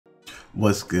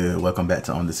What's good? Welcome back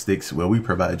to On the Sticks, where we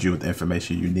provide you with the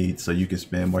information you need so you can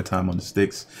spend more time on the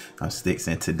sticks.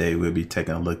 And today we'll be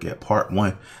taking a look at part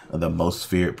 1 of the most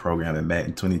feared program in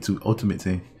Madden 22 Ultimate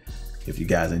Team. If you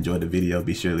guys enjoyed the video,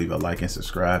 be sure to leave a like and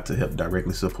subscribe to help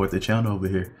directly support the channel over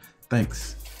here.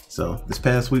 Thanks. So this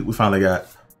past week we finally got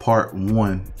part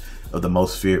 1 of the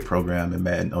most feared program in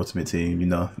Madden Ultimate Team. You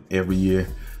know, every year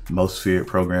most feared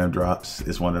program drops.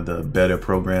 It's one of the better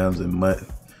programs in MUT.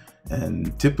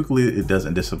 And typically it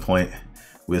doesn't disappoint.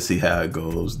 We'll see how it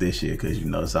goes this year, because you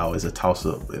know it's always a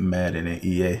toss-up in Madden and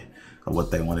EA of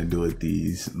what they want to do with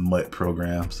these MUT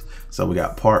programs. So we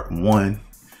got part 1,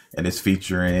 and it's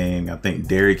featuring, I think,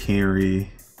 Derrick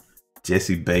Henry,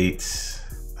 Jessie Bates,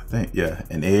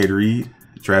 and Ed Reed,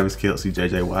 Travis Kelce,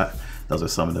 J.J. Watt. Those are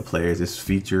some of the players it's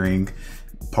featuring.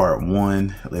 Part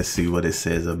 1. Let's see what it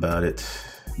says about it.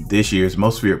 This year's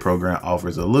most feared program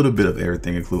offers a little bit of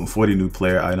everything, including 40 new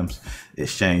player items,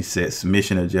 exchange sets,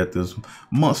 mission objectives,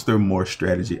 monster Morph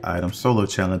strategy items, solo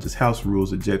challenges, house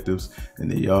rules, objectives in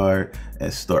the yard,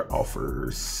 and start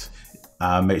offers.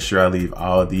 I'll make sure I leave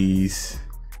all these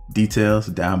details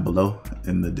down below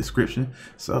in the description.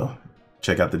 So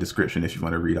check out the description if you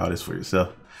want to read all this for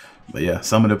yourself. But yeah,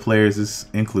 some of the players is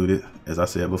included, as I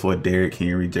said before: Derrick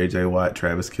Henry, J.J. Watt,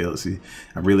 Travis Kelce.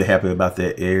 I'm really happy about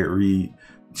that Ed Reed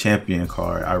Champion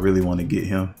card. I really want to get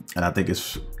him, and I think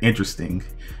it's interesting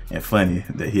and funny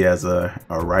that he has a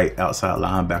right outside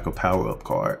linebacker power up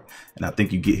card, and I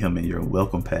think you get him in your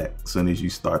welcome pack as soon as you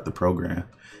start the program.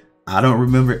 I don't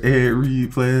remember Ed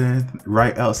Reed playing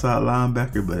right outside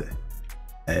linebacker, but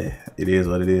hey, it is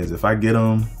what it is. If I get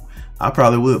him, I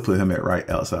probably would put him at right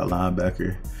outside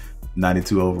linebacker.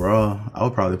 92 overall, I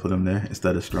would probably put him there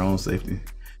instead of strong safety.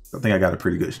 I think I got a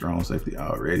pretty good strong safety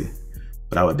already,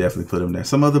 but I would definitely put him there.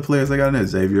 Some other players I got in there: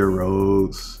 Xavier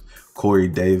Rhodes, Corey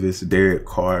Davis, Derek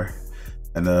Carr.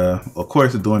 And of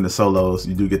course, during the solos,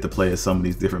 you do get to play as some of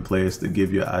these different players to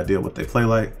give you an idea what they play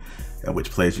like and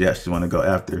which players you actually want to go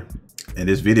after. In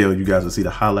this video, you guys will see the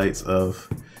highlights of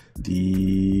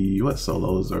the, what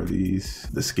solos are these?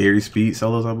 The scary speed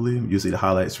solos, I believe. You'll see the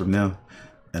highlights from them.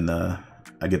 And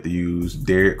I get to use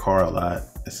Derek Carr a lot,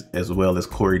 as well as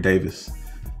Corey Davis.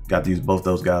 Got to use both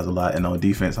those guys a lot. And on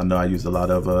defense, I know I used a lot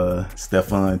of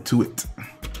Stephon Tuitt.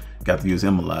 Got to use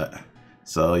him a lot.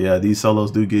 So yeah, these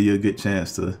solos do give you a good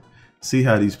chance to see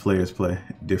how these players play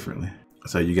differently.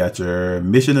 So you got your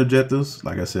mission objectives.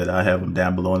 Like I said, I have them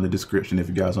down below in the description if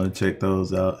you guys want to check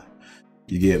those out.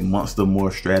 You get monster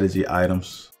Morph strategy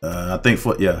items. I think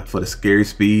for the scary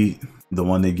speed, the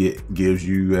one that gives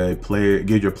your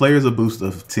players a boost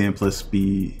of 10 plus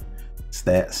speed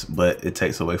stats, but it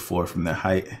takes away 4 from their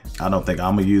height. I don't think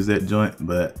I'm gonna use that joint,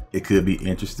 but it could be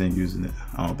interesting using it.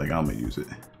 I don't think I'm gonna use it,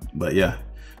 but yeah,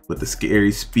 with the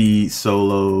scary speed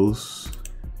solos,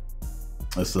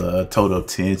 it's a total of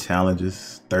 10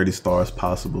 challenges, 30 stars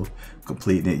possible.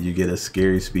 Completing it, you get a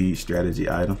scary speed strategy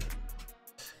item.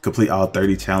 Complete all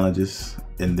 30 challenges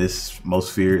in this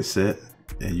most feared set,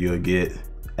 and you'll get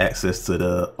access to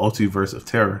the Ulti-verse of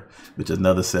Terror, which is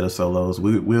another set of solos.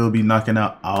 We'll be knocking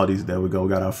out all these. There we go. We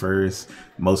got our first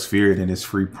most feared in this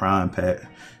free prime pack,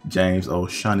 James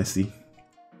O'Shaughnessy.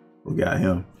 We got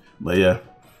him. But yeah,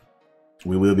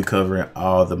 we will be covering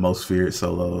all the most feared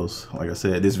solos. Like I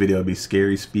said, this video will be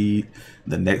scary speed.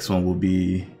 The next one will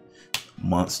be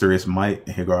monstrous might.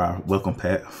 And here go our welcome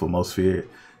pack for most feared.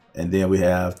 And then we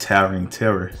have Towering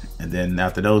Terror. And then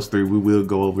after those 3, we will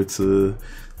go over to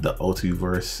the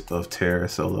Ulti-verse of Terror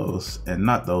solos and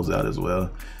knock those out as well.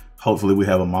 Hopefully we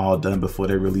have them all done before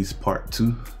they release part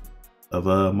 2 of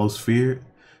most feared.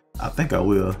 I think I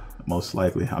will, most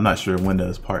likely. I'm not sure when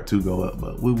does part 2 go up,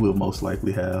 but we will most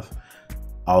likely have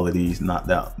all of these knocked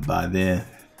out by then.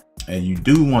 And you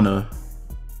do want to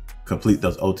complete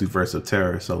those Ulti-verse of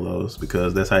Terror solos,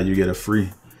 because that's how you get a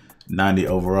free 90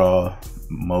 overall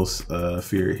most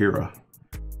feared hero.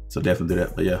 So definitely do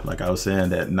that. But yeah, like I was saying,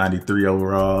 that 93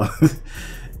 overall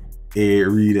Ed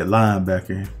Reed at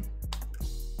linebacker.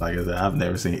 Like I said, I've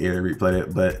never seen Ed Reed play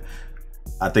that, but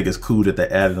I think it's cool that they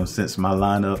added him, since my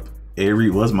lineup, Ed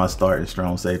Reed was my starting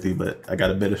strong safety, but I got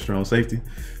a better strong safety.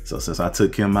 So since I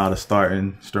took him out of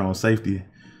starting strong safety,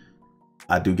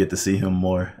 I do get to see him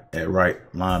more at right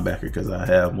linebacker, because I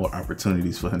have more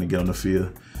opportunities for him to get on the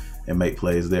field and make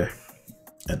plays there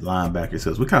at linebacker.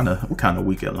 So we're kind of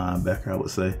weak at linebacker, I would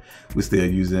say. We're still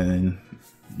using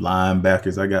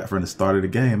linebackers I got from the start of the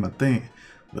game. I think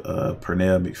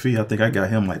Pernell McPhee, I think I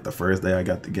got him like the first day I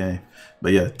got the game.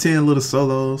 But yeah, 10 little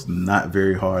solos, not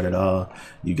very hard at all.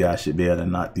 You guys should be able to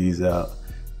knock these out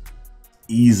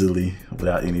easily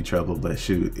without any trouble. But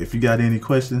shoot, if you got any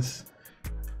questions,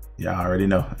 Y'all already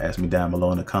know. Ask me down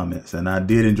below in the comments. And I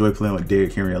did enjoy playing with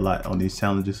Derrick Henry a lot on these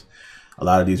challenges. A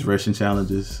lot of these rushing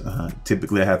challenges,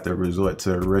 typically I have to resort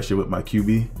to rushing with my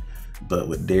QB. But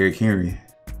with Derrick Henry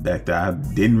back there, I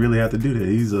didn't really have to do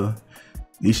that.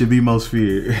 He should be most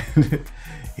feared.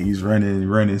 He's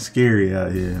running scary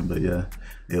out here. But yeah,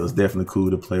 it was definitely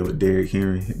cool to play with Derrick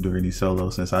Henry during these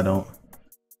solos, since I don't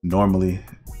normally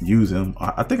use him.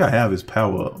 I think I have his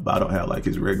power up, but I don't have like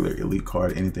his regular elite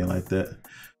card or anything like that.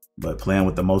 But playing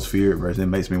with the most feared version, it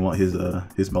makes me want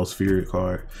his most feared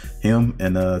card. Him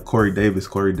and Corey Davis.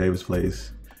 Corey Davis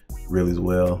plays really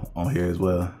well on here as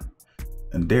well.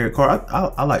 And Derek Carr,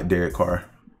 I like Derek Carr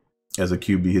as a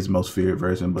QB, his most feared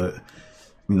version. But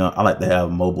you know, I like to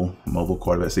have mobile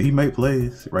quarterback. See, he make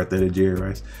plays right there to Jerry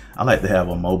Rice. I like to have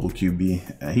a mobile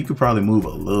QB, and he could probably move a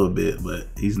little bit, but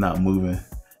he's not moving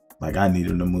like I need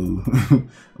him to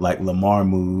move, like Lamar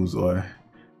moves or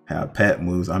how Pat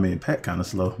moves. I mean, Pat kind of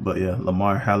slow, but yeah,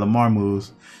 how Lamar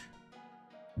moves,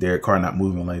 Derek Carr not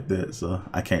moving like that, so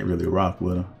I can't really rock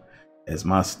with him as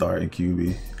my starting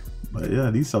QB. But yeah,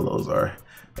 these solos are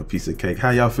a piece of cake.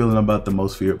 How y'all feeling about the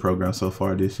most feared program so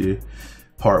far this year?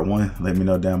 Part 1, let me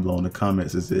know down below in the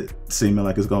comments. Is it seeming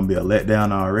like it's going to be a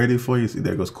letdown already for you? See,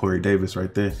 there goes Corey Davis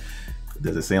right there.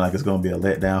 Does it seem like it's going to be a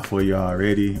letdown for you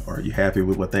already? Or are you happy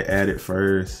with what they added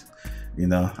first? You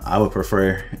know, I would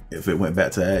prefer if it went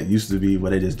back to that. It used to be where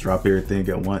they just drop everything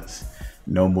at once.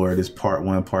 No more of this part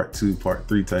 1, part 2, part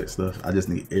 3 type stuff. I just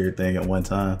need everything at one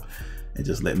time and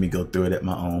just let me go through it at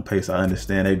my own pace. I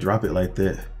understand they drop it like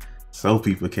that so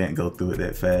people can't go through it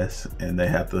that fast and they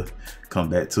have to come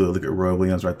back to it. Look at Roy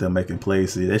Williams right there making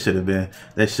plays. See, that shouldn't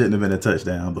have been a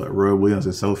touchdown, but Roy Williams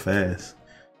is so fast.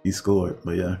 He scored.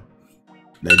 But yeah,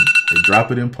 they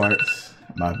drop it in parts.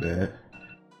 My bad.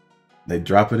 They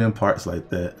drop it in parts like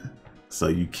that, so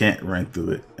you can't run through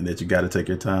it, and that you got to take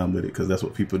your time with it, because that's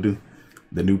what people do.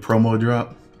 The new promo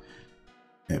drop,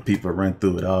 and people run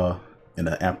through it all in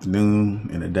the afternoon,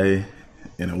 in the day,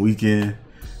 in the weekend.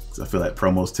 So I feel like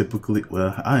promos typically,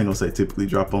 well, I ain't gonna say typically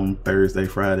drop on Thursday,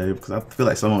 Friday, because I feel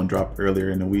like some of them drop earlier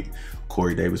in the week.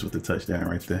 Corey Davis with the touchdown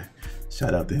right there.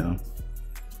 Shout out to him.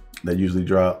 They usually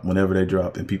drop whenever they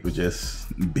drop, and people just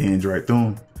binge right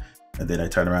through them. And then I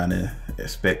turn around and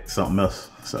expect something else.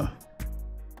 So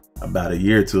about a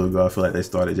year or two ago, I feel like they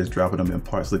started just dropping them in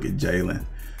parts. Look at Jalen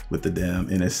with the damn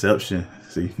interception.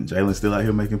 See, Jalen's still out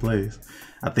here making plays.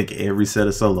 I think every set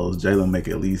of solos, Jalen make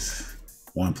at least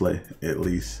one play, at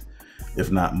least,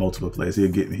 if not multiple plays. He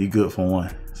good for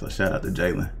one. So shout out to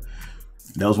Jalen.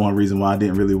 That was one reason why I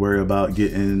didn't really worry about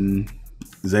getting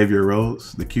Xavier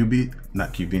Rhodes, the QB,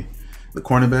 not QB, the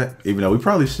cornerback, even though we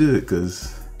probably should,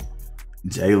 because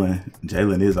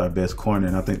Jalen is our best corner,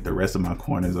 and I think the rest of my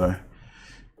corners are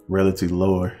relatively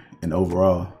lower in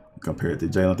overall compared to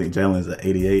Jalen. I think Jalen's an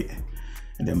 88,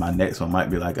 and then my next one might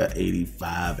be like a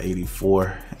 85,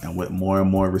 84, and with more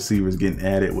and more receivers getting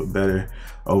added with better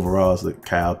overalls, like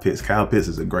Kyle Pitts. Kyle Pitts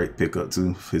is a great pickup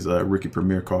too. His rookie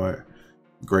premier card,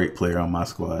 great player on my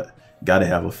squad. Got to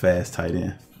have a fast tight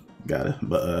end. Gotta.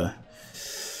 But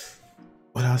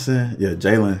what I was saying, yeah,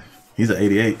 Jalen. He's an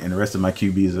 88, and the rest of my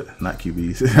QBs are not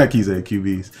QBs. I keep saying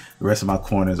QBs. The rest of my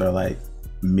corners are like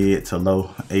mid to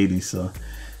low 80s, so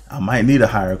I might need a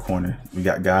higher corner. We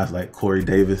got guys like Corey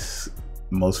Davis.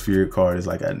 Most feared card is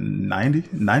like a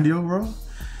 90 overall.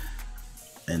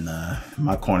 And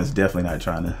my corner's definitely not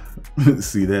trying to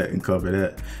see that and cover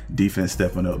that. Defense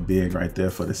stepping up big right there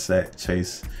for the sack.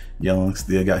 Chase Young,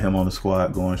 still got him on the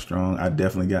squad going strong. I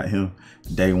definitely got him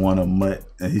day one of Mutt,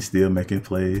 and he's still making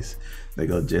plays. They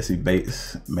go Jessie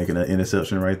Bates making an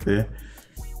interception right there.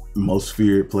 Most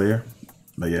feared player.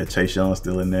 But yeah, Chase Young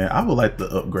still in there. I would like to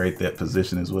upgrade that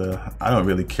position as well. I don't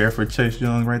really care for Chase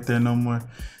Young right there no more,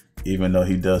 even though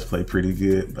he does play pretty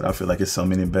good. But I feel like there's so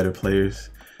many better players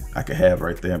I could have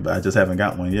right there, but I just haven't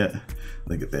got one yet.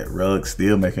 Look at that. Ruggs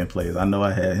still making plays. I know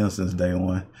I had him since day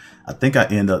one. I think I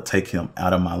end up taking him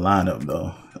out of my lineup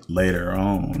though later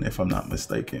on, if I'm not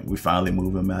mistaken. We finally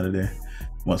move him out of there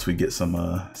once we get some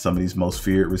of these most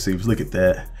feared receivers. Look at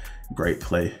that. Great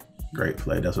play. Great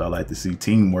play. That's what I like to see.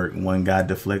 Teamwork. One guy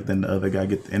deflecting, the other guy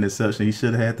get the interception. He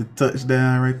should have had the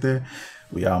touchdown right there.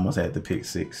 We almost had the pick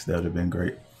six. That would have been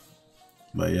great.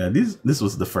 But yeah, this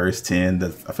was the first 10.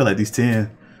 I feel like these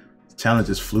 10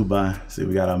 challenges flew by. See,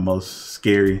 we got our most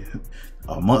scary,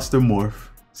 monster morph,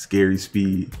 scary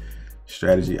speed,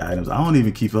 strategy items. I don't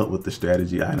even keep up with the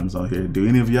strategy items on here. Do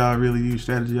any of y'all really use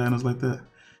strategy items like that?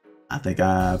 I think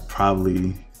I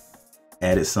probably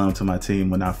added some to my team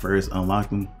when I first unlocked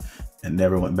them and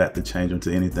never went back to change them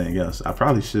to anything else. I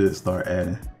probably should start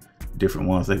adding different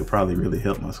ones. They could probably really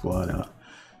help my squad out.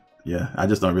 yeah, I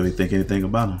just don't really think anything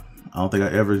about him. I don't think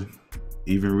I ever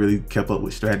even really kept up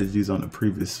with strategies on the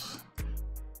previous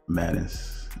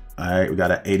Maddens. All right, we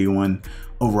got an 81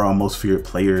 overall most feared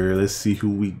player. Let's see who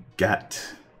we got.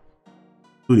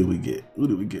 Who did we get? Who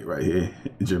did we get right here?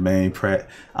 Jermaine Pratt.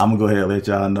 I'm gonna go ahead and let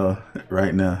y'all know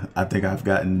right now. I think I've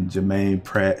gotten Jermaine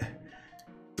Pratt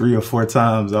 3 or 4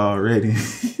 times already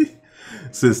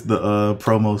since the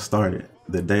promo started.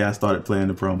 The day I started playing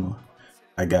the promo,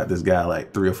 I got this guy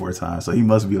like 3 or 4 times. So he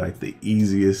must be like the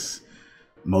easiest,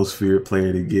 most feared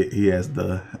player to get. He has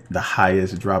the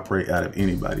highest drop rate out of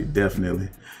anybody, definitely.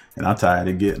 And I'm tired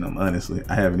of getting him, honestly.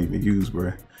 I haven't even used,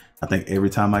 bro. I think every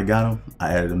time I got him,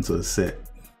 I added him to a set.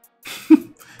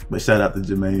 But shout out to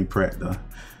Jermaine Pratt though.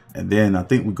 And then I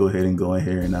think we go ahead and go in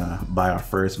here and buy our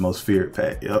first most feared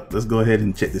pack. Yep, let's go ahead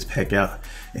and check this pack out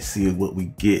and see what we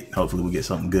get. Hopefully we get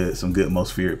something good, some good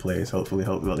most feared players. Hopefully,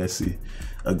 let's see.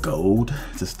 A gold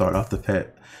to start off the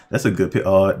pack. That's a good pick.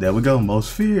 Oh, there we go.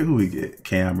 Most feared. Who we get?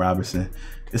 Cam Robinson.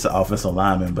 It's an offensive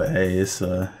lineman, but hey, it's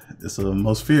a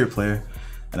most feared player.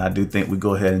 And I do think we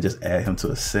go ahead and just add him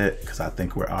to a set because I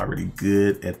think we're already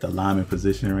good at the lineman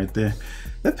position right there.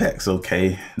 That pack's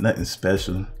okay, nothing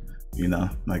special. You know,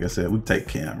 like I said, we take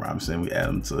Cam Robinson, we add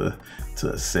him to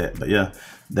a set. But yeah,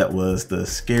 that was the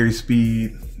Scary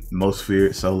Speed Most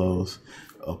Feared Solos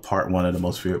of part 1 of the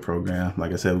Most Feared program.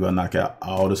 Like I said, we're gonna knock out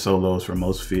all the solos for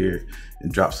Most Feared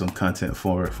and drop some content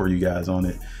for you guys on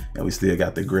it. And we still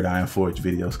got the Gridiron Forge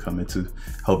videos coming too.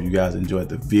 Hope you guys enjoyed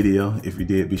the video. If you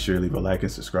did, be sure to leave a like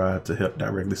and subscribe to help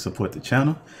directly support the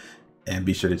channel. And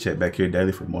be sure to check back here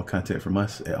daily for more content from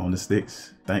us at On The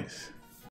Sticks. Thanks.